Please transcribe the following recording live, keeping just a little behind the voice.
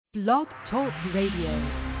Blog Talk Radio.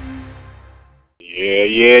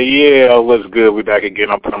 Yeah. What's good? We back again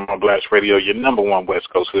on Put 'em on Blast Radio, your number one West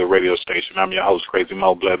Coast Hood radio station. I'm your host, Crazy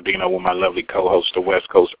Mo Bledino, with my lovely co-host, the West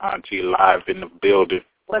Coast Auntie, live in the building.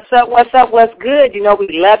 What's up? What's good? You know we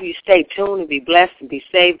love you. Stay tuned and be blessed and be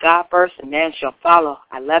saved. God first and man shall follow.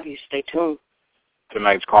 I love you. Stay tuned.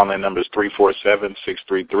 Tonight's call-in number is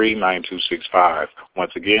 347-633-9265.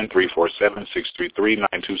 Once again,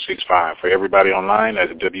 347-633-9265. For everybody online,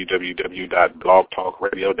 that's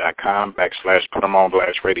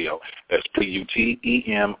www.blogtalkradio.com/PutEmOnBlastRadio. That's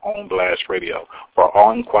PUTEM on Blast Radio. For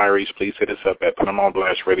all inquiries, please hit us up at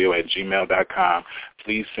PutEmOnBlastRadio@gmail.com.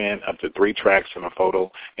 Please send up to 3 tracks and a photo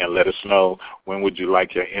and let us know when would you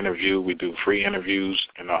like your interview. We do free interviews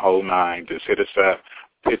and the whole 9. Just hit us up,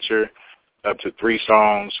 picture, up to 3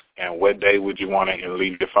 songs, and what day would you want it, and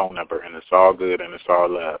leave your phone number, and it's all good and it's all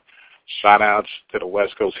love. Shout-outs to the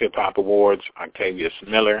West Coast Hip Hop Awards, Octavius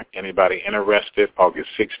Miller. Anybody interested, August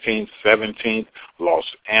 16th, 17th, Los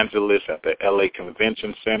Angeles at the LA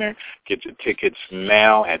Convention Center. Get your tickets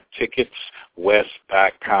now at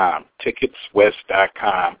ticketswest.com,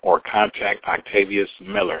 ticketswest.com, or contact Octavius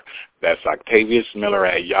Miller. That's Octavius Miller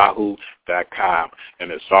at yahoo.com,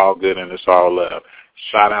 and it's all good and it's all love.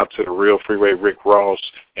 Shout out to the Real Freeway Rick Ross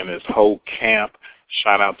and his whole camp.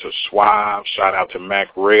 Shout out to Suave. Shout out to Mac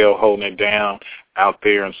Rail holding it down out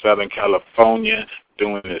there in Southern California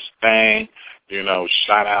doing this thing. You know,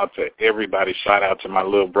 shout out to everybody. Shout out to my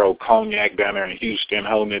little bro Cognac down there in Houston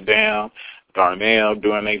holding it down. Darnell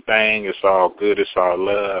doing their thing. It's all good. It's all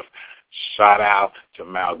love. Shout out to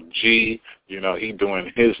Mal G. You know, he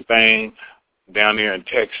doing his thing down there in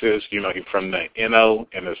Texas. You know, he from the NO,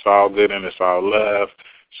 and it's all good and it's all love.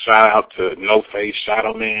 Shout out to No Face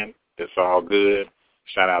Shadow Man. It's all good.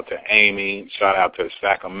 Shout out to Amy. Shout out to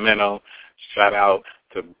Sacramento. Shout out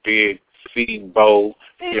to Big C-Bo.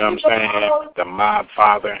 You know what I'm saying? The Mob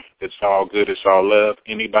Father. It's all good. It's all love.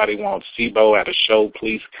 Anybody wants C-Bo at a show,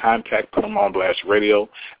 please contact Put 'em on Blast Radio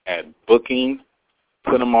at booking.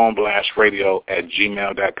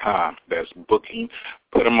 PutEmOnBlastRadio@gmail.com. That's booking.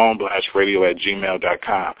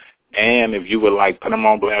 PutEmOnBlastRadio@gmail.com. And if you would like Put 'em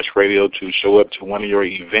on Blast Radio to show up to one of your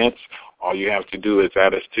events, all you have to do is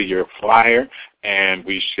add us to your flyer, and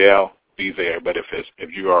we shall be there. But if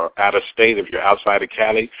you are out of state, if you're outside of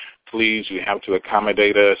Cali, please, you have to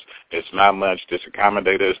accommodate us. It's not much. Just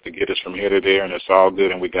accommodate us to get us from here to there, and it's all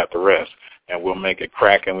good, and we got the rest. And we'll make it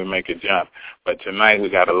crack, and we make it jump. But tonight we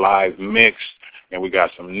got a live mix, and we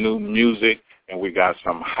got some new music, and we got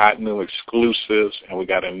some hot new exclusives, and we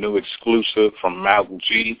got a new exclusive from Mal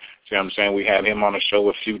G. See what I'm saying? We had him on the show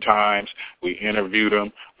a few times. We interviewed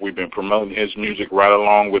him. We've been promoting his music right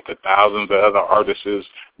along with the thousands of other artists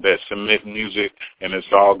that submit music, and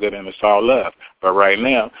it's all good and it's all love. But right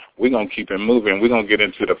now, we're going to keep it moving. We're going to get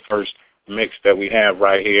into the first mix that we have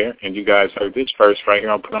right here, and you guys heard this first right here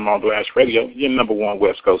on Put 'em on Blast Radio, your number one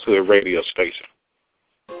West Coast Hood radio station.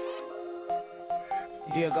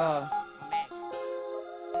 Dear God,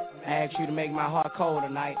 I ask you to make my heart cold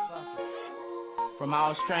tonight. From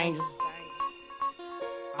all strangers,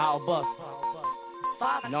 all busters.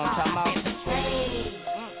 You know what I'm talking about?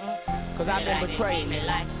 Cause I've been betrayed.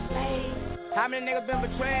 How many niggas been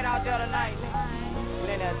betrayed out there tonight, nigga?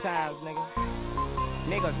 Plenty of times, nigga.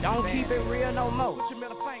 Niggas don't keep it real no more.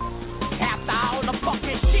 After all the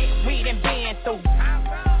fucking shit we done been through,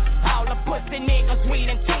 all the pussy niggas we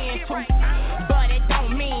done tend to. But it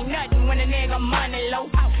don't mean nothing when a nigga money low.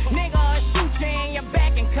 Nigga shoot you in your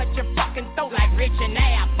back and cut your fucking throat like Rich and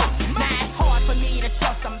Apple. Now it's hard for me to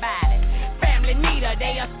trust somebody. Family need her,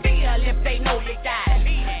 they'll steal if they know you got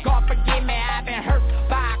it. God forgive me, I've been hurt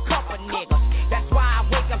by a couple niggas. That's why I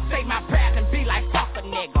wake up, say my prayers and be like, fuck a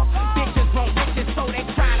nigga. Bitches want riches, so they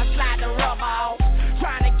tryna slide the rubber off.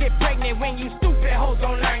 Tryna get pregnant when you stupid hoes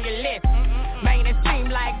don't learn your list. Man, it seem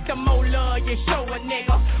like the more love you show a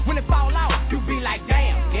nigga, when it fall out, you be like,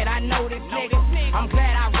 damn, did I know this nigga? I'm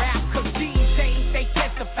glad I rap, cause these days they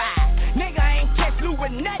testify. Nigga ain't catch Lou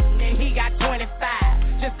with nothing and he got 25.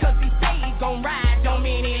 Just cause he say he gon' ride, don't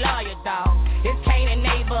mean he love you, dawg. It's Cain and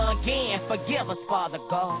Neighbor again, forgive us, Father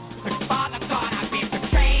God. Father God, I've been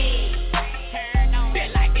betrayed.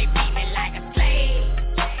 Feel like they beat me like a slave.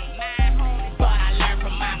 But I learned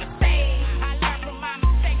from my mistakes.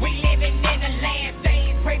 We living in the last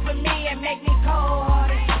days, pray for me and make me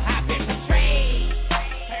cold. I've been betrayed.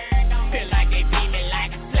 Feel like they beat me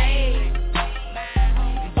like a slave.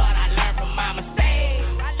 But I learned from my mistakes.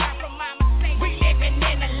 We living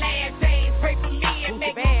in the last days, pray for me and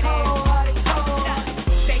make me cold.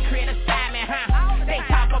 They criticize me, huh? They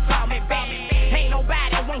talk about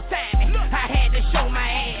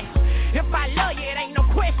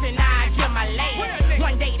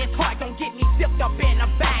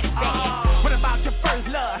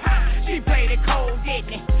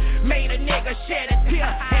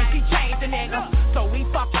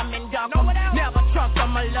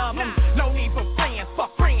them. No need for friends,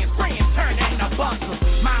 fuck friends turn into busters.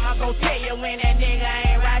 Mama gon' tell you when that nigga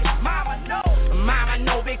ain't right. Mama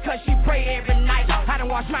know because she pray every night. I done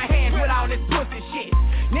wash my hands with all this pussy shit.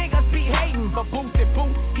 Niggas be hating, but Boosie Boo,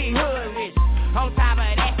 he hoodless. On top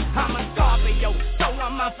of that, I'm a Scorpio, so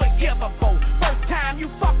I'm unforgivable. First time you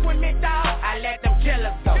fuck with me, dawg, I let them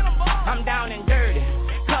killers go. I'm down and dirty,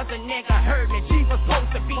 cause a nigga hurt me. She was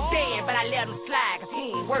supposed to be dead, but I let him slide, cause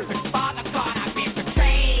he ain't worth it. Father God, I've been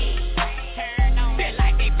betrayed. Feel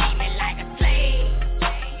like they beat me like a slave.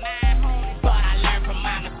 But I learned from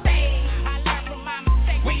my mistakes.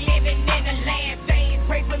 We living in the last days.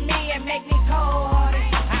 Pray for me and make me cold.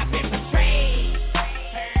 I've been betrayed.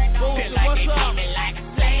 Feel like they beat me like a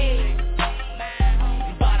slave.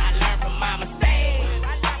 But I learned from my mistakes.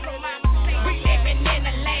 We living in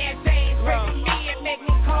the last days. Pray for me and make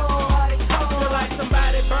me cold. Feel like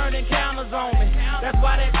somebody burning candles on me. That's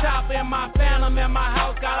why that chopper in my phantom in my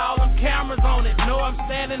house got all them cameras on it. Know I'm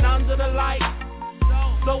standing under the light,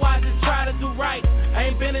 so I just try to do right. I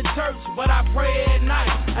ain't been in church, but I pray at night.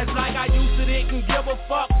 It's like I used to didn't give a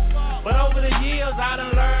fuck, but over the years I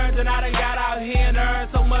done learned, and I done got out here and earned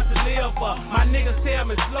so much to live for. My niggas tell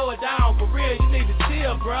me slow it down, for real, you need to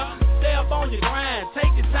chill, bruh. Stay up on your grind,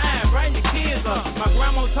 take your time, bring your kids up. My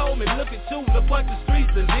grandma told me, look at you, look what the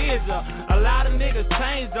streets and did ya. A lot of niggas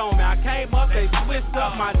changed on me, I came up, they switched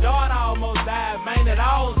up. My daughter almost died, man, it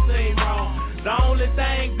all seemed wrong. The only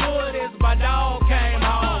thing good is my dog came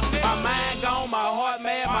home. My mind gone, my heart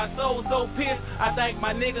mad, my soul so pissed. I think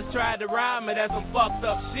my niggas tried to ride me, that's some fucked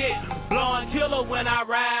up shit. Blowing killer when I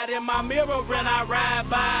ride, in my mirror when I ride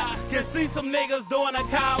by. Can see some niggas doing a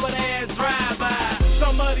coward ass drive-by.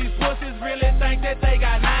 Some of these pussies really think that they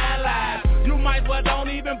got 9 lives. You might well don't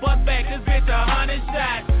even bust back this bitch 100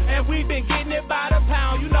 shots. And we been getting it by the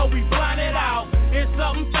pound, you know we blunt it out. It's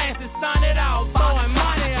something fancy, stun it out, throwing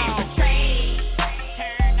money out.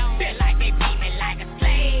 Feel like they beat me like a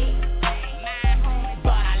slave.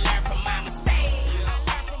 But I learned from my mistakes.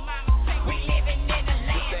 We living in the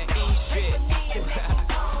land.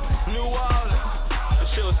 New Orleans,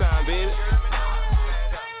 it's showtime, baby.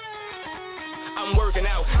 I'm working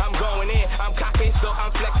out, I'm going in, I'm cocky, so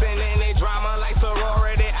I'm flexing in they drama like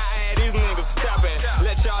sorority. I had these niggas stopping.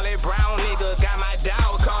 Let Charlie Brown nigga got my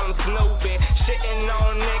dog, call him Snoopy. Shitting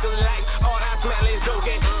on niggas like all I smell is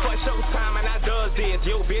okay. For showtime and I does this,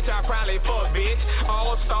 yo bitch, I probably fuck bitch.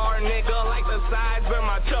 All-star nigga like the sides where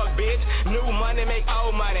my tuck bitch. New money make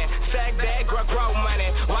old money, sack that grow money.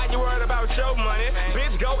 Why you worried about your money?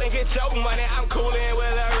 Bitch, go and get your money. I'm coolin'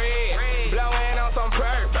 with a red, blowing on some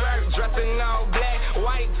perk, dressing all black,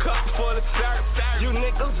 white cup full of syrup. You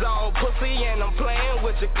niggas all pussy and I'm playing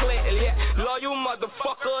with your clit, yeah. Love you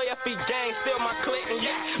motherfucker, if he gang still my clit,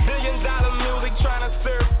 yeah. $1 billion music tryna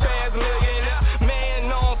serve past millionaire.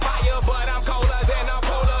 Man on fire, but I'm colder than a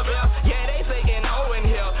polar bear. Yeah, they saying oh in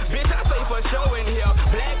here, bitch I say for show in here.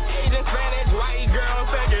 Black, Asian, Spanish, white girl,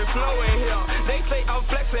 think it's snow in here. They say I'm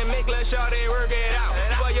flexing, make less sure they work it out.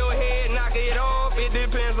 For your head, knock it off, it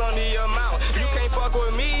depends on the amount. You can't fuck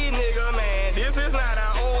with me, nigga, man, this is not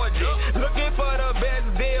an orgy. Looking for the best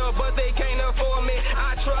deal, but they can't afford me.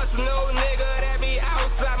 I trust no nigga that be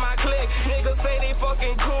outside my clique. Niggas say they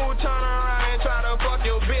fucking cool, turn around and try to fuck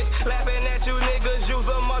your bitch. Laughing at you niggas, use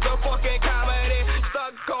a motherfucking comedy.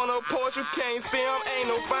 Stuck on the porch, you can't film, ain't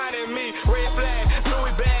no finding me. Red flag,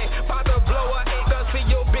 Louis bag, pop the blower, acre. See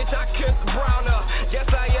your bitch, I kiss Browner. Yes,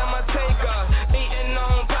 I am a taker. Eating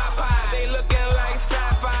on Popeye, they looking like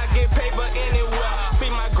sci-fi. Get paper anywhere,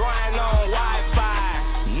 see my grind on Wi-Fi.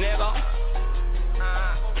 Nigga,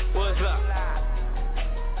 what's up?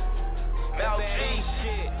 Mel G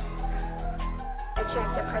shit.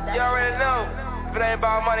 You already know, if it ain't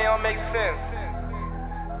about money, it don't make sense.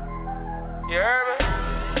 You heard me?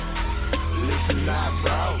 At least I'm not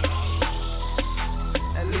broke.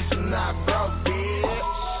 At least I'm not broke, bitch.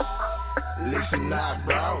 At least I'm not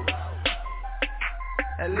broke.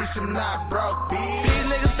 At least I'm not broke, bitch. These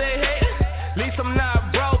niggas say hey, at least I'm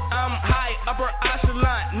not broke. I'm high, upper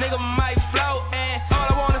echelon, nigga might float. And all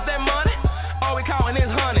I want is that money, all we counting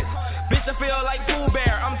is hundreds. Bitch, I feel like Pooh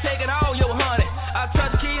Bear, I'm taking all your honey. I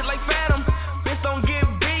touch kids like Phantom, bitch don't get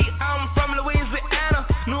beat. I'm from Louisiana,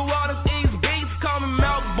 New Orleans, East Beach. Call me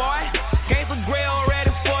Milk Boy, Gangsta Grill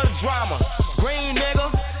ready for the drama. Green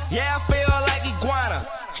nigga, yeah I feel like iguana.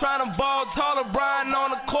 Tryna ball taller, Brian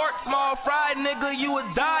on the court. Small fry nigga, you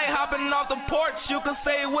would die hopping off the porch. You can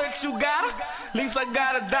say what you got, at least I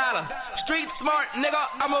got $1. Street smart nigga,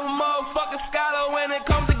 I'm a motherfucking scholar. When it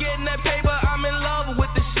comes to getting that paper, I'm in love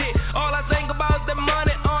with the shit. All I think about is the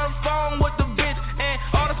money on the phone with the bitch. And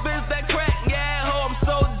all the spits that crack, yeah, ho, I'm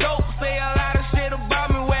so dope. Say a lot of shit about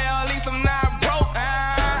me, well,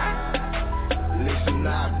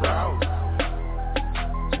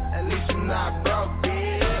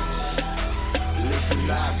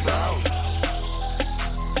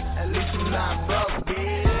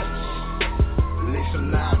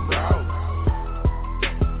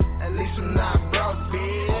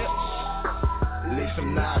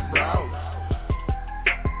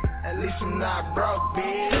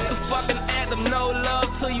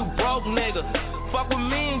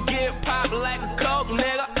 like a Coke,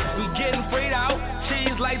 nigga. We getting freed out,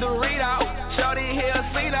 cheese like Dorito. Shorty here,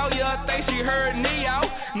 Cino, yeah, think she heard Neo.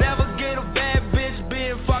 Never get a bad bitch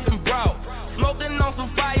being fucking broke. Smoking on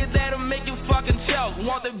some fire that'll make you fucking choke.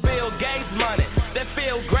 Want the Bill Gates money, that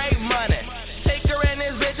feel great money. Take her in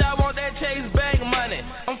this bitch, I want that Chase Bank money.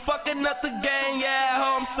 I'm fucking up the gang, yeah,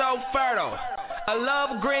 I'm so fertile. I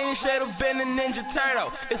love green, should've been a Ninja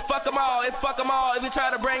Turtle. It's fuck 'em all, if you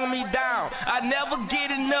try to bring me down. I never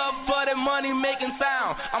get enough for that money making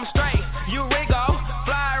sound. I'm straight, Eurico,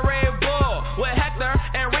 fly Red Bull. With Hector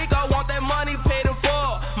and Rico, want that money paid in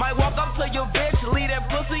full. Might walk up to your bitch, leave that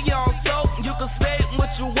pussy on soap. You can say what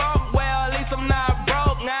you want, well at least I'm not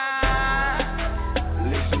broke, nah. At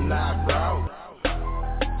least I'm not broke.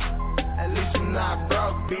 At least I'm not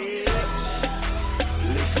broke, bitch. At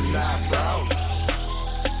least I'm not broke.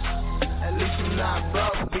 At least I'm not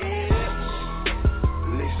broke, bitch.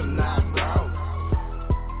 At least I'm not broke.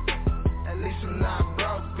 At least I'm not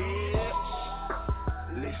broke, bitch.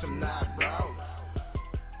 At least I'm not broke.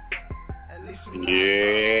 At least I'm not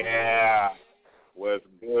Yeah. What's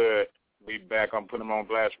good? We back on Put 'em on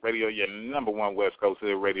Blast Radio, your number one West Coast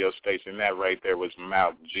Hood radio station. That right there was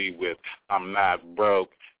Mouth G with I'm Not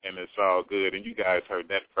Broke, and it's all good. And you guys heard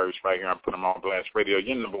that first right here on Put 'em on Blast Radio,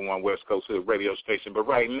 your number one West Coast Hood radio station. But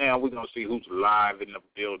right now, we're going to see who's live in the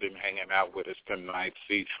building hanging out with us tonight.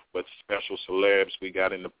 See what special celebs we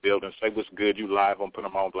got in the building. Say what's good. You live on Put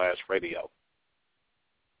 'em on Blast Radio.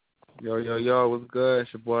 Yo, what's good?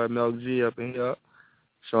 It's your boy Mel G up in here.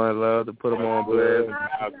 Showing love to Put 'em on Blast.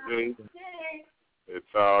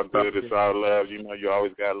 It's all good. It's all love. You know, you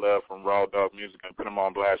always got love from Raw Dog Music and Put 'em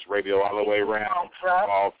on Blast Radio all the way around,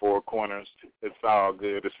 all four corners. It's all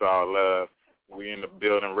good. It's all love. We in the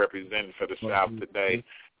building representing for the South today.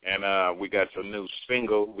 And we got your new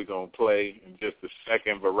single we're going to play in just a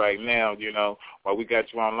second. But right now, you know, while we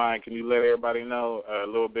got you online, can you let everybody know a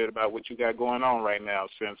little bit about what you got going on right now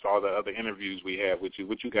since all the other interviews we had with you?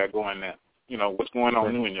 What you got going now? You know, what's going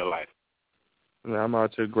on new in your life? I'm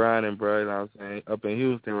out here grinding, bro, you know what I'm saying, up in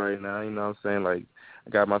Houston right now, you know what I'm saying, like, I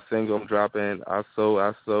got my single I'm dropping, I Sow,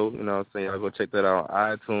 you know what I'm saying, I'll go check that out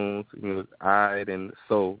on iTunes, you know, I and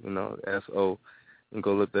Sow, you know, S-O, and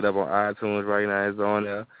go look that up on iTunes right now, it's on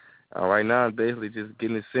there. Right now, I'm basically just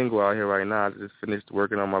getting the single out here right now, I just finished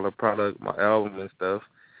working on my little product, my album and stuff,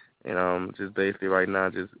 and just basically right now,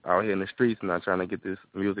 just out here in the streets now trying to get this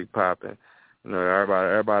music popping. You know,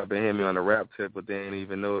 everybody been hitting me on the rap tip, but they didn't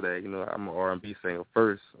even know that, you know, I'm an R&B singer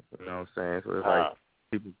first, you know what I'm saying? So it's like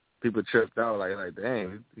people tripped out, like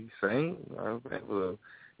dang, he sing? Well, you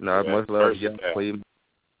know, I much love y'all for you.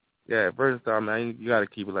 Yeah, versatile, man, you got to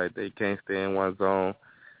keep it like that. You can't stay in one zone,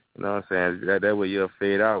 you know what I'm saying? That way you'll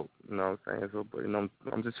fade out, you know what I'm saying? So, but, you know,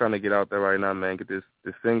 I'm just trying to get out there right now, man, get this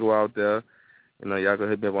single out there. You know, y'all go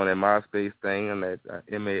hit me up on that MySpace thing, on that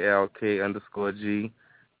MALK_G.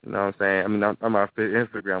 You know what I'm saying? I mean, I'm off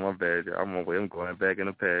Instagram. I'm bad. I'm going back in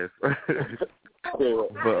the past.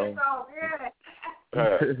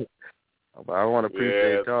 But I want to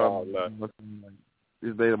appreciate y'all.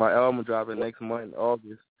 This day, my album dropping next month in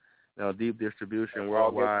August. You know, deep distribution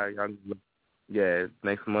worldwide. Yeah,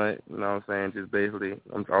 next month. You know what I'm saying? Just basically,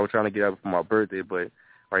 I was trying to get out for my birthday, but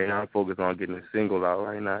right now I'm focused on getting a single out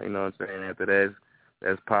right now. You know what I'm saying? After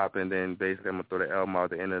that's popping, then basically I'm going to throw the album out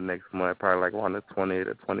at the end of the next month, probably like around the 20th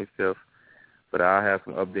or 25th. But I'll have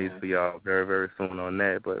some updates for y'all very, very soon on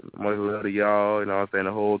that. But much love to y'all, you know what I'm saying,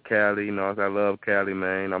 the whole Cali, you know what I'm saying, I love Cali,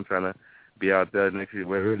 man. I'm trying to be out there next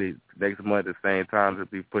month at the same time to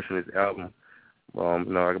be pushing this album. You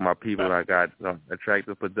know, I got my people, I got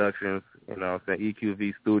Attractive Productions, you know what I'm saying,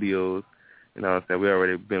 EQV Studios, you know what I'm saying, we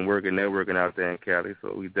already been networking out there in Cali,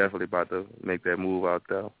 so we definitely about to make that move out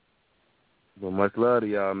there. Well, much love to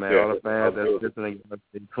y'all, man. All the fans that's listening,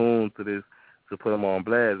 stay tuned to this, to Put 'em on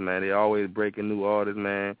Blast, man. They always breaking new artists,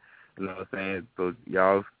 man. You know what I'm saying? So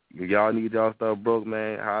y'all need y'all stuff broke,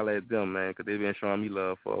 man, holler at them, man, because they've been showing me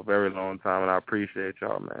love for a very long time, and I appreciate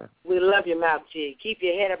y'all, man. We love your Mouth G. Keep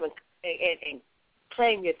your head up and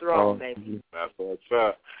claim your throne, baby. That's what's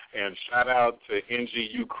up. And shout out to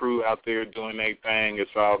NGU crew out there doing their thing.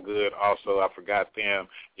 It's all good. Also, I forgot them.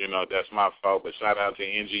 You know, that's my fault. But shout out to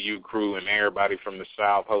NGU crew and everybody from the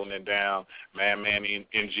South holding it down. Man,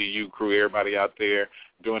 NGU crew, everybody out there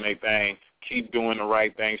doing their thing. Keep doing the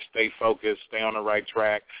right thing. Stay focused. Stay on the right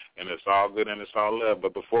track. And it's all good and it's all love.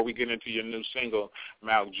 But before we get into your new single,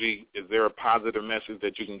 Mouth G, is there a positive message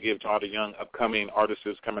that you can give to all the young upcoming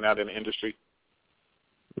artists coming out in the industry?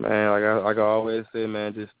 Man, like I always say,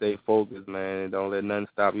 man, just stay focused, man, and don't let nothing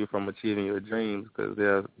stop you from achieving your dreams, because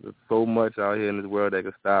there's so much out here in this world that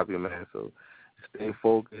can stop you, man. So stay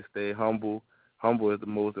focused, stay humble, humble is the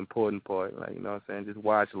most important part. Like, you know what I'm saying? Just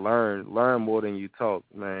watch, learn more than you talk,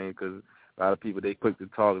 man, because a lot of people, they quick to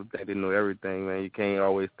talk, they know everything, man. You can't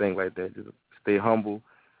always think like that. Just stay humble,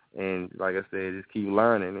 and like I said, just keep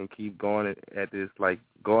learning and keep going at this, like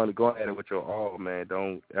going at it with your all, man.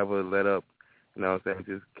 Don't ever let up. You know what I'm saying?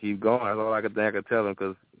 Just keep going. That's all I can tell them,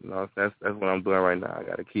 because you know that's what I'm doing right now. I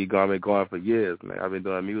got to keep going. I've been going for years, man. I've been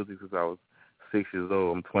doing music since I was 6 years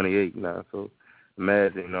old. I'm 28 now, so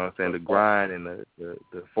imagine, you know what I'm saying, the grind and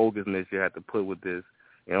the focusness you have to put with this.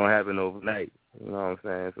 It don't happen overnight. You know what I'm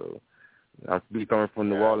saying? So I be coming from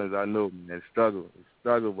New Orleans, I know, man. Struggle,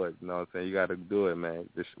 but you know what I'm saying. You got to do it, man.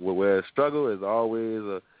 Where struggle is always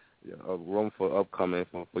a room for upcoming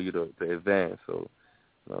for you to advance. So.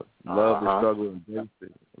 Love the struggle,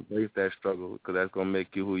 embrace that struggle, because that's gonna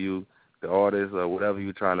make you the artist or whatever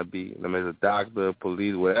you're trying to be. I mean, as a doctor,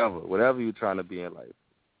 police, whatever you're trying to be in life.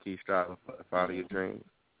 Keep striving to follow your dreams.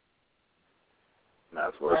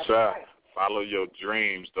 That's what's up. Follow your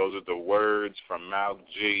dreams. Those are the words from Malk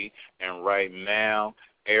G. And right now,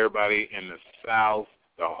 everybody in the South,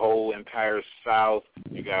 the whole entire South,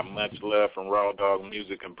 you got much love from Raw Dog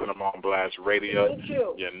Music and Put 'em on Blast Radio,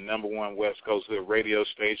 your number one West Coast hood radio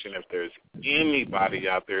station. If there's anybody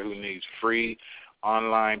out there who needs free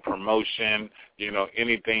online promotion, you know,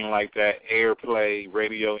 anything like that, airplay,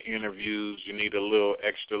 radio interviews, you need a little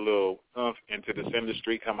extra oomph into this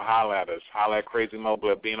industry, come holler at us. Holler at Crazy Mo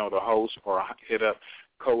Blabino, the host, or hit up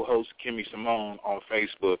co-host Kimmy Simone on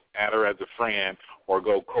Facebook, add her as a friend, or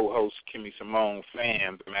go co-host Kimmy Simone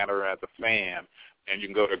fans and add her as a fan. And you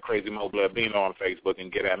can go to Crazy Mo Blabino on Facebook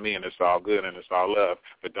and get at me, and it's all good and it's all love.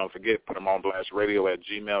 But don't forget, Put 'em on Blast Radio at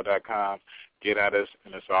gmail.com. Get at us,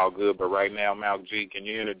 and it's all good. But right now, Malk G, can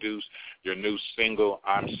you introduce your new single,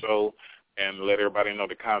 I'm So, and let everybody know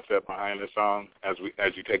the concept behind the song as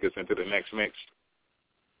you take us into the next mix?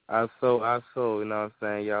 I so, you know what I'm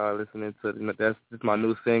saying? Y'all listening to, that's my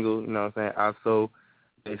new single, you know what I'm saying? I so,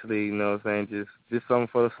 basically, you know what I'm saying, just something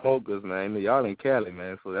for the smokers, man. Y'all in Cali,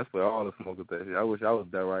 man, so that's where all the smokers are. I wish I was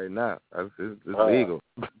there right now. It's legal.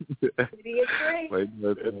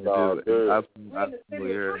 It's all good.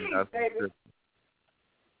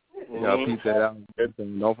 Y'all peep that out.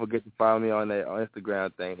 Don't forget to follow me on that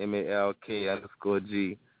Instagram thing,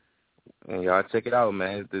 MALK_G. And y'all check it out,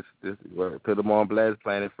 man. This Put 'em on Blast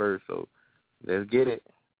playing it first, so let's get it.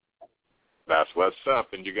 That's what's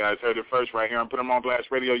up, and you guys heard it first right here on Put 'em on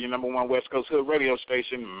Blast Radio, your number one West Coast hood radio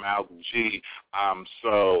station, Malk G. I'm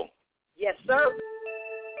So. Yes, sir.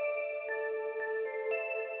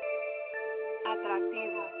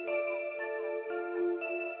 Atractivo.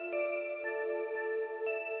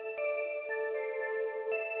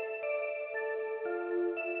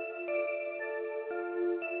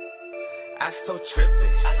 I so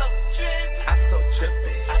trippin', I so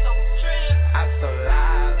trippin', I so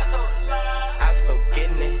live, I so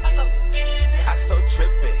gettin' it, I so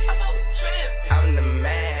trippin', I'm the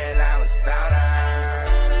man, I'm a starter,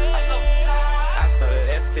 I so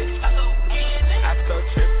lefty, I so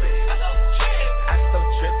trippin', I so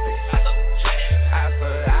trippin', I so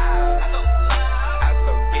live, I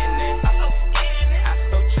so gettin' it, I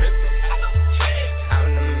so trippin', I'm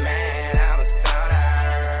the man, I'm a starter.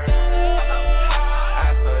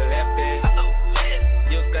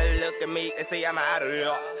 Look at me and say I'm out of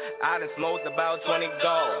luck. I done smoked about 20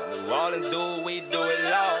 gold. New Orleans do, we do it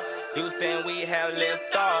low. Houston, we have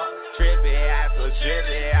lift off. Trippy, I so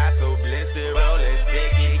drippy, I so blistered, rolling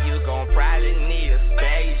sticky. You gon' probably need a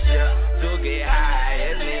spaceship to get high.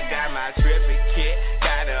 It's got my trippy kit,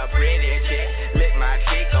 got a pretty chick. Lick my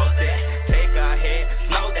cheek, go sit, take a hit,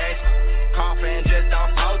 smoke that coughing, just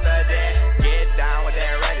don't smoke the dead. Get down with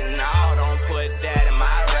that right now, don't put that in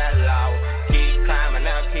my relo. Keep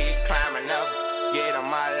climbing up, get on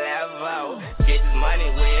my level. Get this money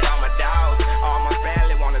with all my dogs. All my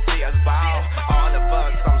family wanna see us ball. All of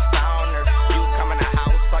us, some stoners. You come in the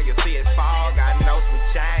house, all you see is fog. I know some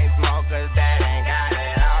chain smokers that ain't got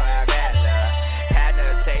it all together. Had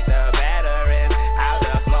to take the batteries out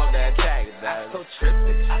to smoke the Texas. I so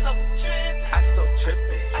trippin', I so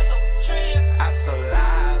trippin', I so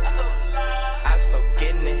live, I so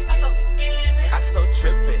gettin' it, I so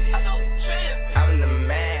trippin'. I'm the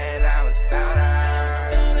man, I'm a starter.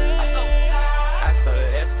 I so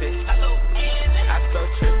lefty, I so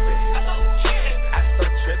trippin', I so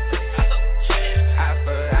trippin', I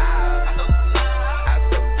so loud, I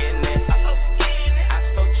so gettin' it, I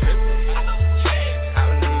so trippin'. I'm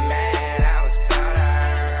the man, I'm a starter.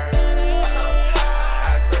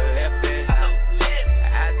 I so lefty,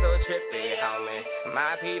 I so trippin', homie.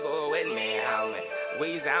 My people with me, homie. We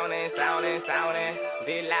soundin'.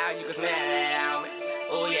 Be loud, you can smell it, homie.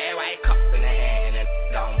 Oh yeah, white cups in the hand.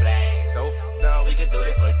 gon' blame. So done, we could do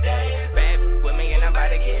this for days. Bad with me and I'm about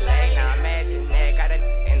to get laid. Now imagine that, got a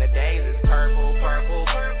in the days is purple, purple,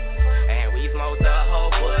 and we smoke the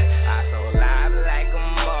whole wood. I so live like a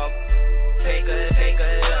mug. Take a look.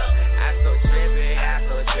 I so trippy.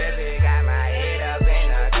 Got my head up in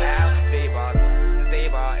the cloud. Stay-ball,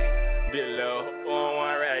 below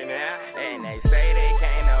on right now. And they say they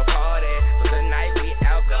can't afford it. So tonight we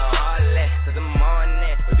alcoholic. To the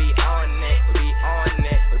morning, we be on it. We be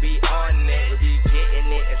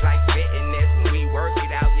getting it. It's like fitness. When we work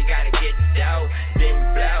it out, you gotta get the dough. Then we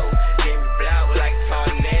blow like a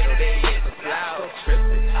tornado. Then we hit the flow.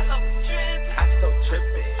 I'm so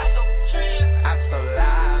trippy. I'm so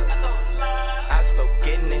loud. I'm so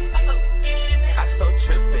getting it. I'm so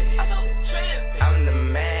trippy. I'm the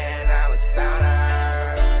man. I'm a stoner.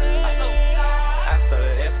 I'm so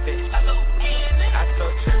lifted. I'm so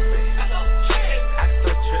trippy.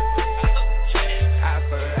 I'm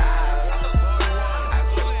so loud. I'm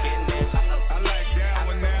so getting it. I like that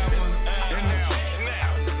one, and now.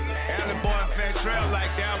 Alley Boy and Fat Trail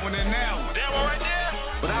like that one and now. That one right there.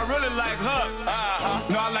 But I really like her.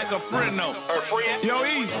 No, I like her friend though. Her friend? Yo,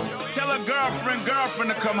 East, tell her girlfriend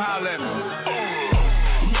to come holler at me.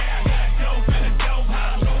 Yeah, I got dope in the dope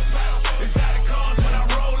house. Exotic cars when I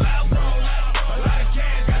roll out. A lot of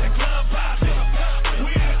cash, got the club poppin'.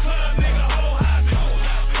 We in the club, nigga, whole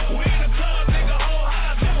hoppin'. We in the club, nigga, whole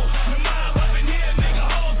hoppin'. The mob up in here, nigga,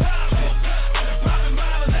 whole poppin'. Poppin'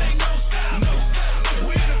 bottles, ain't no stoppin'.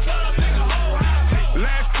 We in the club, nigga, whole hoppin'.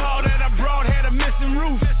 Last call that I brought had a missing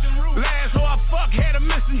roof. Last hoe I fuck had a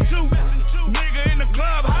missing tooth. Nigga in the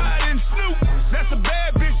club hiding Snoop. That's a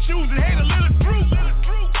bad bitch choosing, hate a little fruit.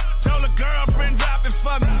 Told a girlfriend drop it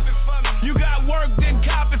for me. You got work, then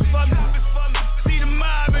cop it for me. See the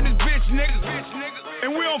mob in this bitch, nigga.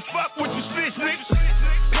 And we don't fuck with you snitch, nigga.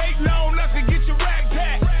 Take long enough to get your rack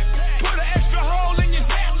packed. Put an extra hole in your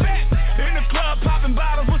backpack. In the club popping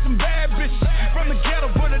bottles with some bad bitches. From the ghetto,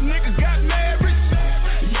 but a nigga got married.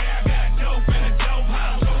 Yeah, I got dope in a dope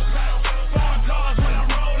house. Foreign cars when I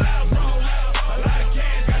roll out. A lot of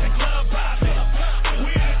cash, got the club poppin'.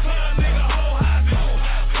 We in the club, nigga, whole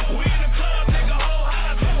hoppin'. We in the club, nigga, whole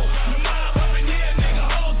hoppin'. The mob up in here, nigga,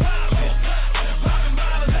 whole poppin'. Poppin'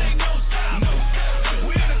 bottles, ain't no stoppin'.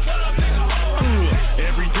 We in the club, nigga, whole hoppin'.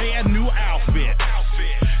 Every day a new outfit.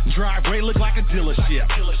 Driveway look like a dealership.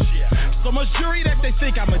 So much jury that they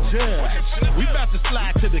think I'm a judge. We about to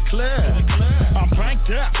slide to the club. I'm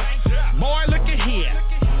pranked up. Boy, look at here.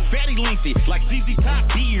 Fatty lengthy, like ZZ Top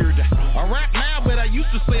beard. I rap now, but I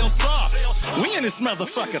used to sell soft. We in this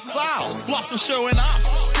motherfucker soft. Blossom showing off,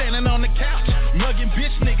 standing on the couch, mugging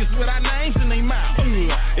bitch niggas with our names in their mouth.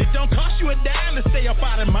 It don't cost you a dime to stay up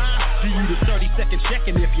out of mine. Do you the 30-second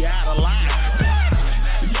checking if you're out of line?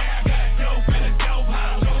 Yeah, I got dope in a dope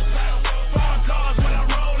house. Foreign cars when I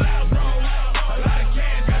roll out. A lot of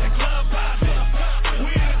cash, got the club poppin'.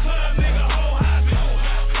 We in the club, nigga, whole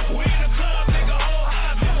hoppin'. We in the club, nigga, whole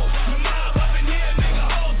hoppin'. The mob up in here, nigga,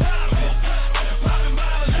 whole poppin'. Poppin'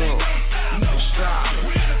 bottles, ain't no stop.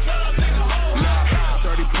 We in the club, nigga, whole hoppin'.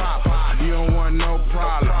 30 pop, you don't want no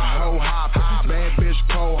problem. Whole hop, bad bitch,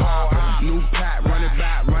 cold hop. New pack, run it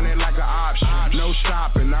back, run it like an option. No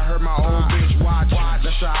stopping, I heard my old bitch watching.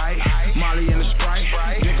 That's alright, Molly in the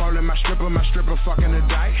Sprite. Dick all in my stripper fucking the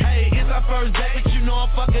dyke. Hey, it's our first date, but you know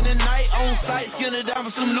I'm fucking tonight. On site, skin her down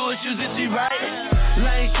for some Louis shoes, is she right?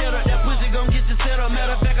 Lane shut up, that pussy gon' get you set up.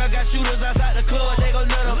 Matter of fact, I got shooters outside the club, they gon'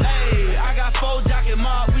 nut 'em. Hey, I got 4 jockey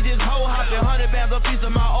mob, we just hoe hopping. 100 bands a piece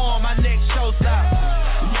of my arm, my neck show stop.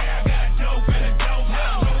 Yeah, I got dope in a dope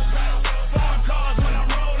house. Foreign cars when I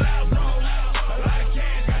roll out. A lot of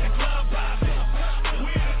cash, got the club poppin'.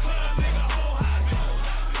 We in the club, nigga, whole hoppin'.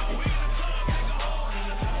 We in the club, nigga, whole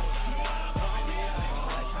hoppin'.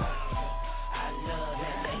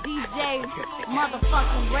 DJ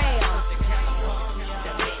motherfucking Rail.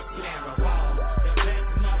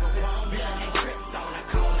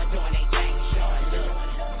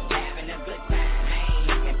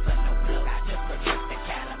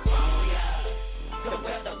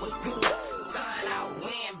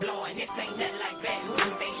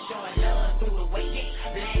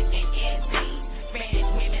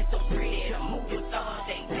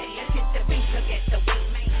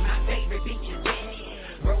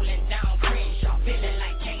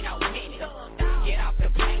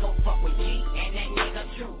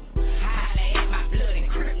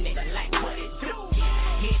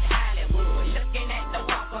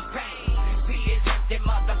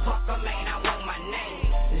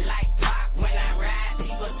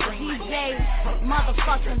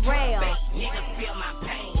 Motherfucking Rail. Niggas feel my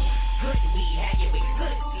pain. Good weed, have you been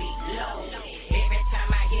good sleep low. Every time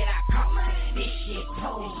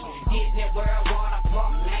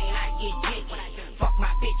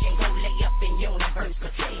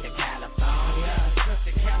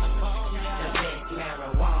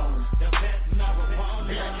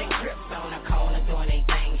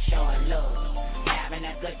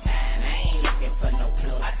good time, I ain't looking for no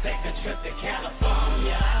plug. I take a trip to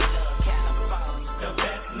California. I love California. The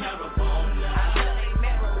best marijuana. I love they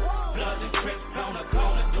marijuana. Blood and Crips on the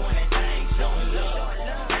corner doing their thing, showing love.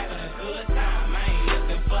 Having a good time, I ain't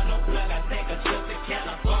looking for no plug. I take a trip to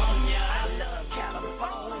California. I love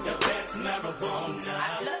California. The best marijuana.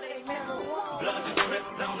 I love they marijuana. Blood and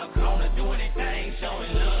Crips on the corner doing their thing,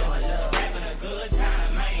 showing love. Having a good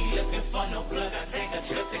time, I ain't looking for no plug. I take a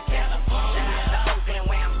trip to California. Shout out to Oakland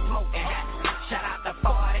where I'm smoking. Shout out to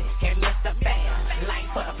 40 and Mr. Fair. Life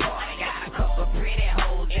for the party. Got a couple pretty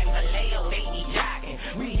hoes in Vallejo, they be jogging.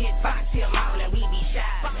 We hit Fox Hill Mall and we be shy.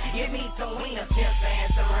 Give me some wiener chips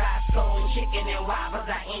and some Roscoe chicken and wobbles.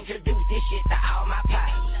 I introduce this shit to all my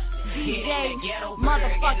partners. DJ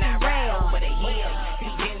motherfucking Rail. Over the hill.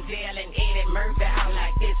 See Denzel and Eddie Murphy out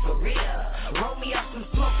like this for real. Roll me up some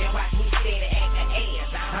smoke and watch me steady acting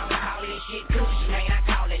ass. I don't call this shit kush, man, I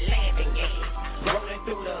call it laughing gas. Rolling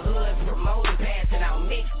through the hood, promoting, passing out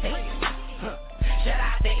mixtapes. Shout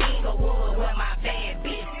out to Inglewood where my bad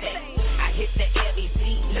bitch stay. I hit the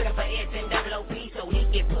LBC, looking for SNOOP so he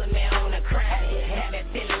can put me on the crowd. Have it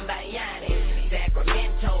feeling bionic.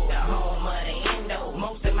 Sacramento, the home of the endo.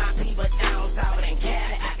 Most of my people down south in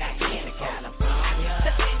Cali. I got kin in California.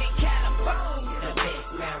 Loving in California. The best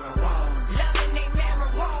marijuana. Loving they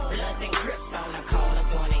marijuana. Bloods and Crips on the corner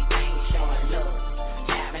doing they thing, showing love.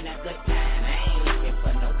 Having a good time. I ain't looking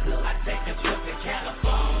for no plug. I take a trip to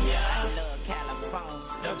California. I love California.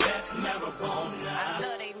 The best marijuana. I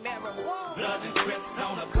love they marijuana. Bloods and Crips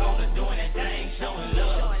on the corner doing their thing, showing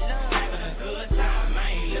love. Having a good time.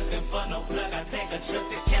 I ain't looking for no plug. I take a trip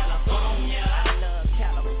to California. I love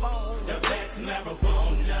California. The best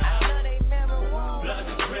marijuana. I love they marijuana. Bloods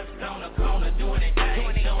and Crips on the corner doing their thing,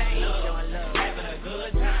 showing love. Having a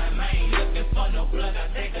good time. I ain't looking for no plug. I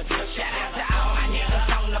take a trip. Shout out to all my niggas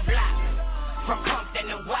on the block. From Compton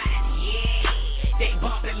to White, yeah. They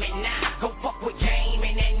bumping me now. Go fuck with Game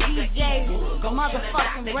and that nigga DJ go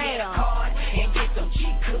motherfucking Rail. And get some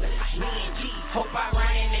cheap cookies. Me and G, hope I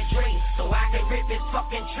run in the Dre so I can rip his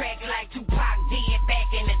fucking track like Tupac did back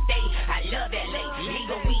in the day. I love that late.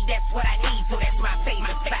 Legal weed, that's what I need, so that's my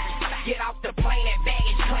favorite spot. Get off the plane and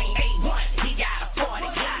baggage claim A1. He got a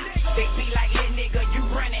 40 Glock. They be like, little nigga, you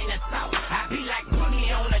running the south. I be like, put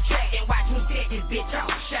me on the track and watch me set this bitch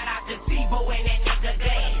off. Shout out to Sibo and that nigga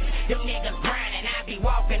Glass. Them niggas grinding, I be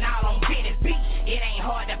walking all on Venice Beach. It ain't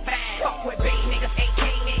hard to find. Fuck with Bay niggas, AK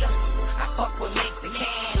niggas. I fuck with Mexican.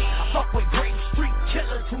 I fuck with Grape Street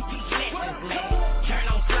killers who teach lessons, man. Turn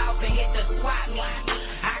on South and hit the swap me.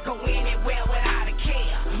 I go anywhere without a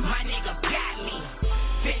care. My nigga got me.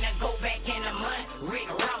 Finna go back in a month, Rick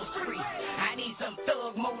Ross Street. I need some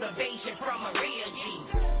thug motivation from a real G.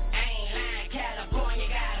 I ain't lying, California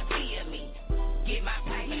gotta feel me. Get my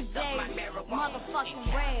pipe and stuff my marijuana.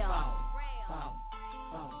 Motherfucking Rail. I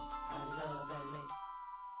love that nigga.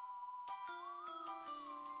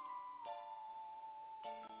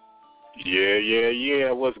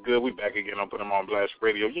 Yeah. What's good? We back again on Put 'em on Blast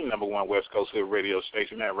Radio. Your number one West Coast Hood radio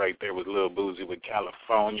station. That right there was Lil Boozy with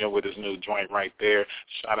California with his new joint right there.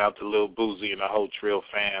 Shout out to Lil Boozy and the whole Trill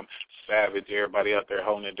fam. Savage, everybody out there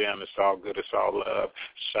holding it down. It's all good. It's all love.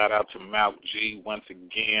 Shout out to Mount G once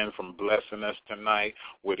again from blessing us tonight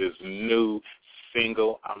with his new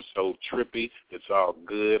single, I'm So Trippy. It's all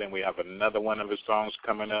good. And we have another one of his songs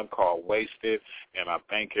coming up called Wasted. And I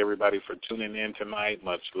thank everybody for tuning in tonight.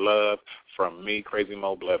 Much love from me, Crazy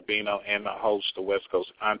Mo Blabino, and the host, the West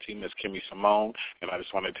Coast auntie, Miss Kimmy Simone. And I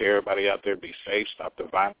just want to tell everybody out there, be safe, stop the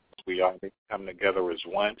violence. We all need to come together as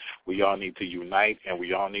one. We all need to unite, and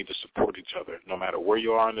we all need to support each other. No matter where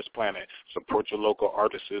you are on this planet, support your local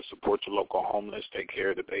artists, support your local homeless, take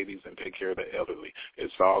care of the babies, and take care of the elderly.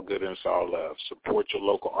 It's all good and it's all love. Support your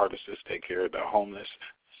local artists, take care of the homeless.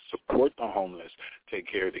 Support the homeless, take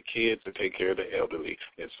care of the kids, and take care of the elderly.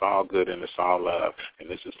 It's all good and it's all love. And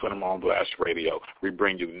this is Put 'em on Blast Radio. We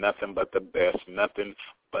bring you nothing but the best, nothing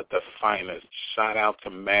but the finest. Shout out to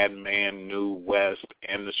Madman, New West,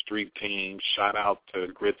 and the street team. Shout out to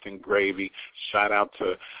Grits and Gravy. Shout out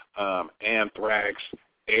to Anthrax.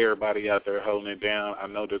 Everybody out there holding it down. I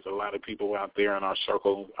know there's a lot of people out there in our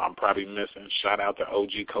circle I'm probably missing. Shout out to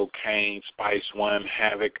OG Cocaine, Spice One,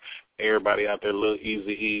 Havoc, everybody out there, Lil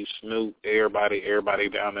Easy E, Snoop, everybody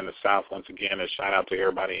down in the South once again. And shout out to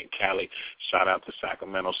everybody in Cali. Shout out to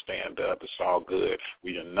Sacramento, stand up. It's all good.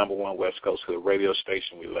 We're your number one West Coast Hood radio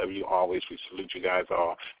station. We love you always. We salute you guys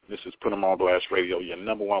all. This is Put 'em on Blast Radio, your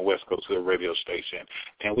number one West Coast Hood radio station.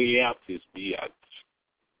 And we out this biatch.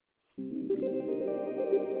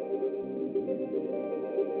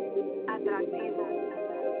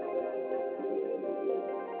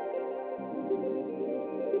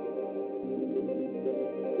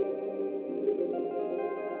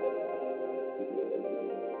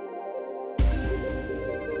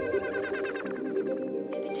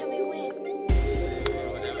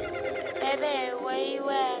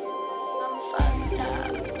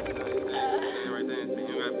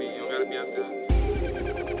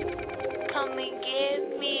 only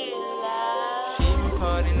give me love. She been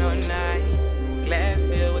partying all night, glass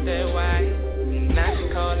filled with that white. Now she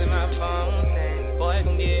calling my phone saying, boy,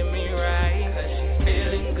 gon' get me right. Cause she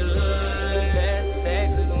feeling good. Best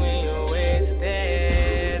sex is when you're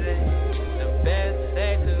wasted. The best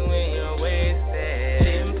sex is when you're wasted.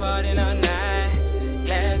 She been partying all night,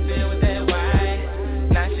 glass filled with that white.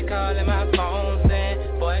 Now she calling my phone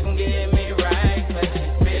saying, boy, gon' get me right. Cause she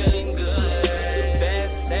feeling good.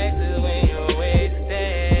 Best sex is when you're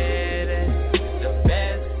wasted. The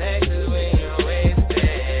best sex is when you're wasted.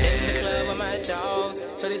 In the club with my dog,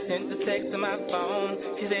 so they sent the text to my phone.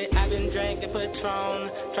 She said, I've been drinking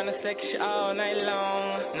Patron, tryna sex you all night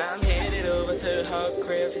long. Now I'm headed over to her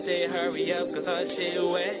crib. She said, hurry up, cause her shit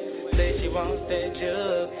wet. Say she wants that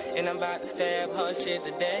jug, and I'm about to stab her shit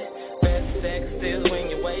to death. Best sex is when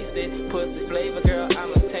you waste it. Pussy flavor, girl,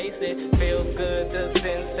 I'ma taste it. Feels good, the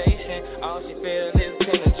sensation. All she feels is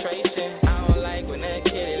penetration. I don't like when that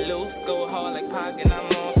kitty loose. Go hard like pocket, I'm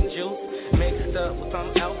on some juice. Mixed up with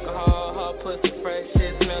some alcohol. Her pussy fresh,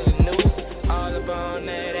 shit smelling new. All up on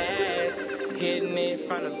that ass, hitting it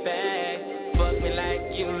from the back. Fuck me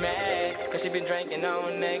like you mad, cause she been drinking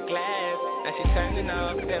on that glass. Now she turning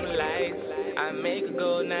off them lights. I make her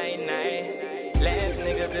go night-night. Last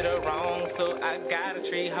nigga did her wrong, so I gotta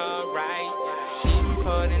treat her right. She been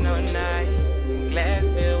partying all night, glass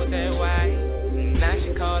filled with that white. Now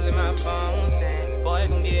she calling my phone saying, boy,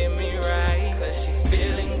 gon' get me right. Cause she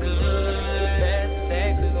feeling good. Best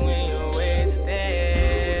sex is when you're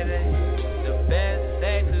wasted. The best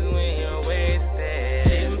sex is when you're wasted.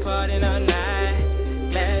 She been partying all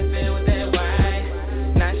night, glass filled with that white.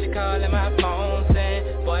 Now she calling my phone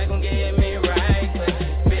saying, boy, gon' get me right. Cause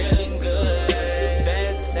she feeling good.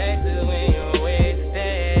 Best sex is when you're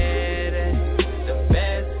wasted. The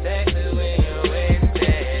best sex is when you're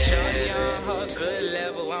wasted. Shorty on her good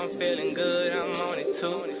level, I'm feeling good, I'm on it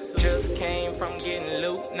too. Just came from getting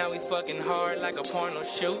loot, now we fucking hard like a porno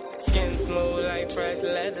shoot. Skin smooth like fresh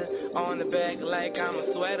leather, on the back like I'm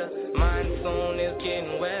a sweater. Monsoon is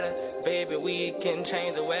getting wetter, baby, we can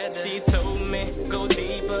change the weather. She told me, go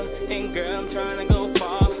deeper, and girl, I'm tryna go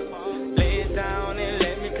far. Lay it down and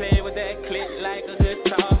let me play with that clip like a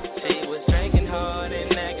guitar. She was drinking hard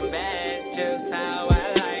and acting bad, just how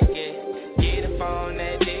I like it. Get up on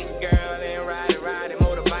that dick, girl, and ride it,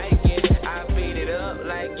 motorbike it. I beat it up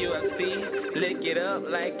like UFC, lick it up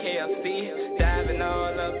like KFC. Diving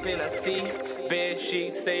all up in a sea, bed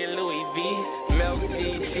sheets say Louis V. Milk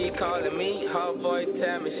tea, she calling me, her voice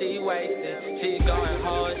tell me she wasted. She going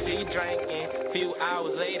hard, she drinking, few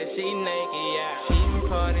hours later she naked, yeah. She been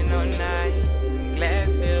partying all night, glass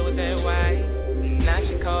filled with that white. Now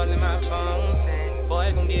she calling my phone saying,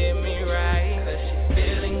 boy, gon' get me right. Cause she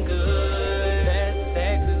feeling good. Best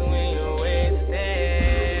sex is when you're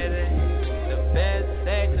wasted. The best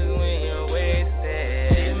sex is when you're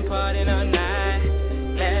wasted. She been partying all night,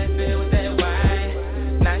 glass filled with that white.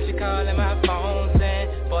 Now she calling my phone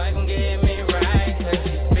saying, boy, gon' get me right. Cause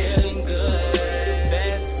she feeling good.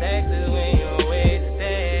 Best sex is when you're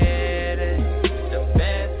wasted. The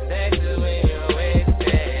best sex is when you're wasted.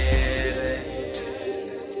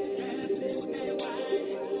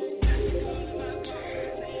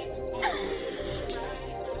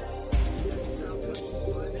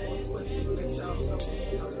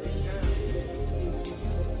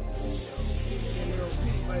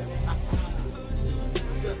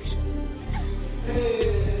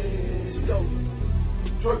 Hey, yo,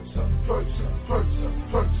 twerk some, twerk some, twerk some,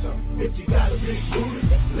 twerk some. If you got a big booty,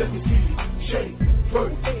 let me see you shake,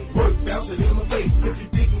 twerk, work, bounce it in my face. If you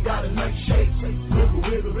think you got a nice shape, wiggle,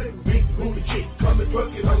 wiggle, wiggle, big booty chick, come and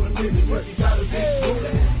twerk it on the minute. If you got a big booty,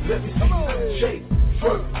 let me see you shake,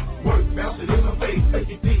 twerk, work, bounce it in my face. If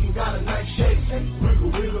you think you got a nice shape,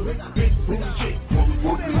 wiggle, wiggle, wiggle, big booty chick,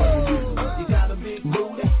 work it on the minute. You got a big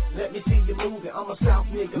booty, let me see you move it. I'm a South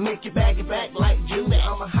nigga, make you back it back like Judy.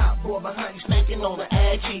 I'm a hot boy behind you, spanking on the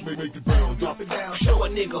ass cheek. Make it down, drop it down, show a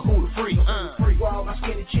nigga who the freak. Free for all my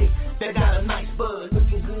skinny chicks that got a nice buzz,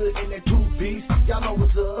 looking good in that two-piece. Y'all know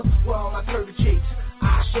what's up, for all my curvy chicks.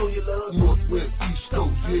 I show you love, Northwest, East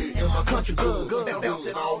Coast, yeah, and my country good.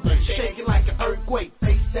 Bouncing all day, shaking like an earthquake.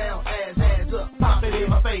 Face down, hands up, pop it in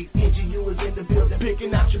my face. NGU is in the building,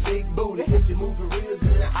 picking out your big booty. If you moving real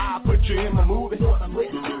good, I'll put you in my movie.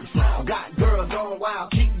 Got girls on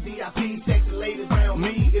wild, keep VIP, sexy ladies around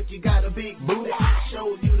me. If you got a big booty, I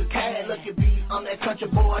show you the cash. Look at me, I'm that country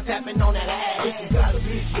boy tapping on that ass. If you got a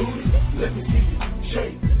big booty, let me see you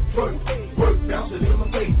shake, twerk, work, bounce it in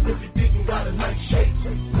my face. If you think you got a nice shape,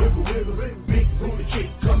 wiggle, wiggle, wiggle, big booty chick,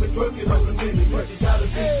 come and twerk it on the minute. If you got a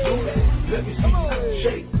big booty, let me see you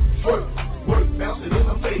shake, twerk, work, bounce it in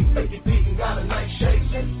my face. If you think you got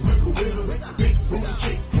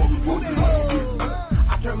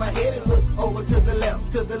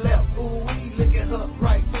to the left. Ooh, we look at her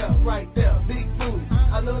right there, big booty.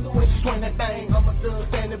 I love the way she swing that thing. I'm a thug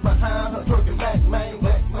standing behind her, twerking back, man.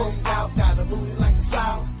 Black coat out, got a booty like a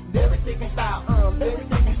flower. Everything in style,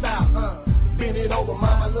 Bend it over,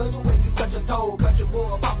 mama, I love the way you touch your toe. Cut your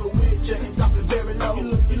boy, pop it with you and drop it very low.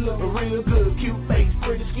 You look real good, cute face,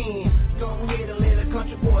 pretty skin. Go ahead and let a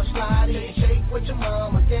country boy slide in. Shake what your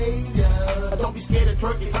mama gave ya. Don't be scared to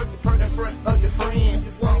twerk it in front of your friends.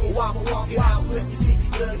 Wobble, walk it out, let me see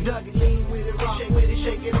you dug it, lean with it, rock with it,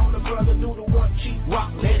 shake it on the brother, do the one cheek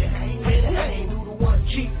rock, let it hang, do the one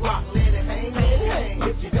cheek rock, let it hang.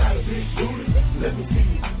 If you got a big booty, let me see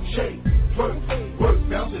you shake, work,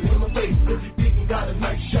 bounce it in my face. If you think you got a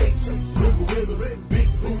nice shape, wiggle,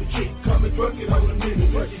 big booty chick, come and twerk it on the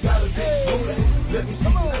minute. If you got a big booty, let me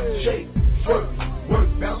see you shake, work,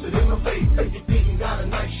 bounce it in my face. If you think you got a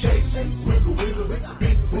nice shape, wiggle,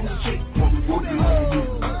 big booty chick, come and twerk it on the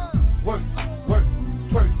minute. Work,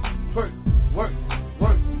 twerk,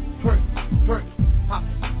 pop it,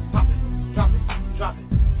 drop it,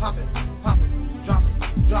 pop it,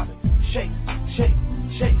 drop it, shake,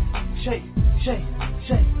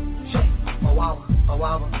 a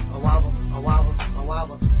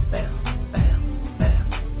wobble, bam,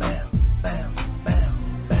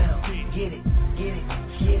 get it.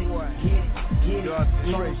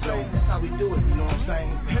 That's how we do it, you know what I'm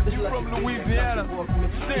saying? If you from Louisiana,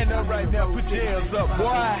 stand up right now, put your hands up,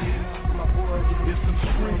 boy. It's some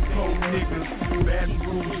street code niggas, Baton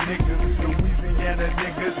Rouge niggas, Louisiana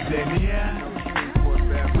niggas, and yeah,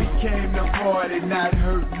 we came to party, not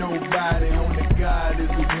hurt nobody. Only God is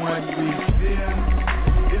the one we fear.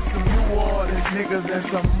 It's some New Orleans niggas and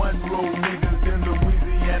some Monroe niggas and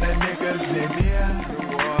Louisiana niggas, and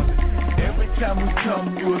yeah, every time we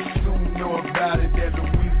come, you assume know about it. That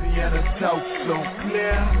Louisiana talk so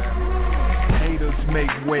clear. Haters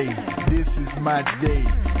make way, this is my day.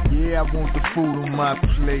 Yeah, I want the food on my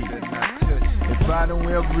plate. If I don't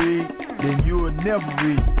ever eat, then you'll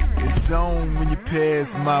never eat. It's on when you pass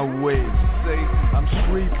my way. I'm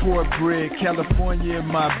Shreveport bred, California in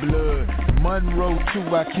my blood. Monroe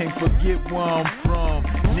too, I can't forget where I'm from.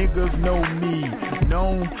 Niggas know me,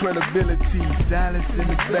 known credibility. Silence in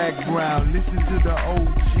the background, listen to the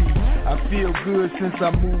OG. I feel good since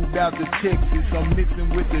I moved out to Texas. I'm mixing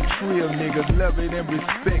with the trill niggas, love it and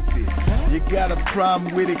respect it. You got a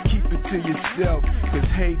problem with it, keep it to yourself. Cause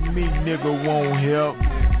hating me, nigga, won't help.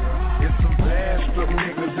 It's some Bastrop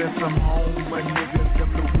niggas and some Homer niggas,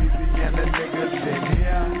 some Louisiana niggas, and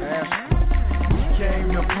yeah, we came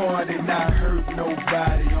to party, not hurt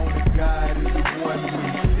nobody. Only God is the one we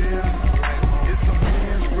fear. It's some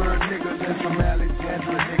Winsburg niggas and some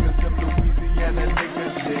Alexandria niggas, some Louisiana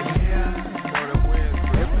niggas, and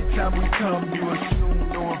yeah, every time we come, you assume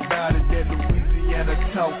know about it. That Louisiana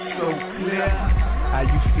talk so clear. I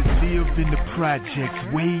used to live in the projects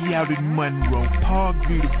way out in Monroe,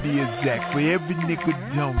 Parkview to be exact, for every nigga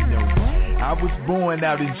don't know. I was born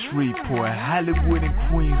out in Shreveport, Hollywood and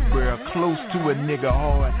Queensboro, close to a nigga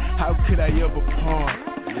hard. How could I ever part?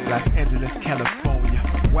 Los Angeles, California,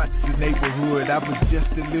 watch the neighborhood. I was just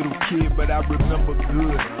a little kid, but I remember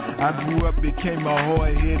good. I grew up, became a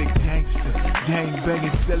hard-headed gangster, gang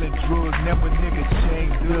banging, selling drugs, never nigga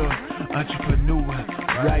changed up. Entrepreneur,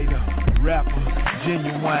 writer, rapper,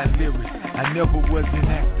 genuine lyrics. I never was an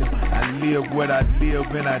actor. I live what I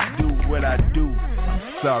live and I do what I do. I'm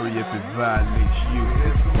sorry if it violates you.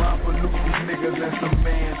 There's some Appaloosa niggas and some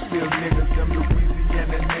Mansfield niggas, some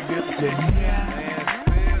Louisiana niggas, and yeah,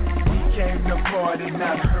 we came to party,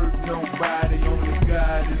 not hurt nobody. Only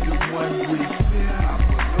God is the one we fear.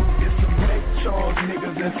 There's some Lake Charles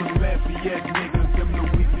niggas and some Lafayette niggas, some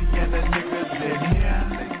Louisiana niggas, and yeah,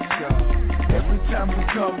 every time we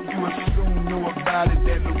come, you assume know about it.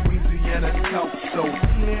 That Louisiana talk so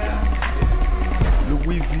clear.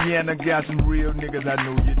 Louisiana got some real niggas, I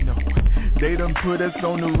know you know. They done put us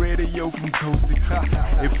on the radio from coast to coast.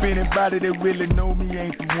 If anybody that really know me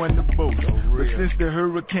ain't the one to boast. But since the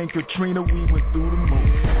Hurricane Katrina, we went through the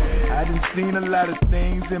most. I done seen a lot of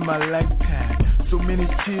things in my lifetime. So many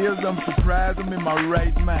tears, I'm surprised I'm in my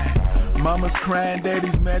right mind. Mama's crying,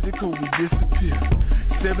 daddy's magical, we disappear.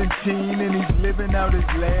 17 and he's living out his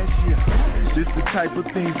last year. This the type of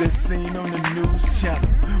things that's seen on the news channel.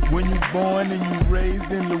 When you born and you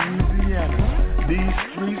raised in Louisiana, these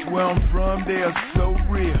streets where I'm from, they are so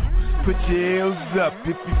real. Put your L's up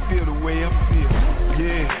if you feel the way I feel.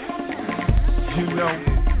 Yeah, you know,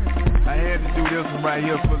 I had to do this one right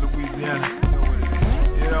here for Louisiana.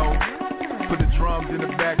 You know, put the drums in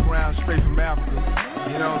the background straight from Africa.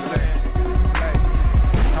 You know what I'm saying? Like,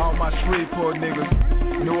 all my Shreveport niggas,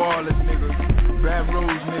 New Orleans niggas, Baton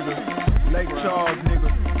Rouge niggas, Lake Charles niggas,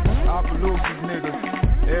 Opelousas niggas,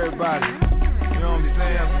 everybody. You know what I'm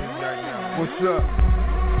saying? What's up?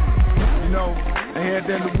 You know, they had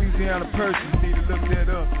that Louisiana Purchase, need to look that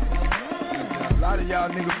up. A lot of y'all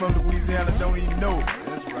niggas from Louisiana don't even know it.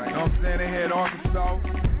 That's right. You know what I'm saying? They had Arkansas,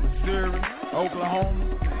 Missouri, Oklahoma,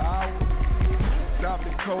 Iowa, South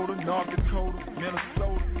Dakota, North Dakota,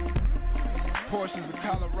 Minnesota, portions of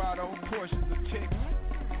Colorado, portions of Texas,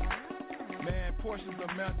 man, portions of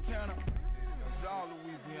Montana. It's all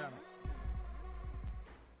Louisiana.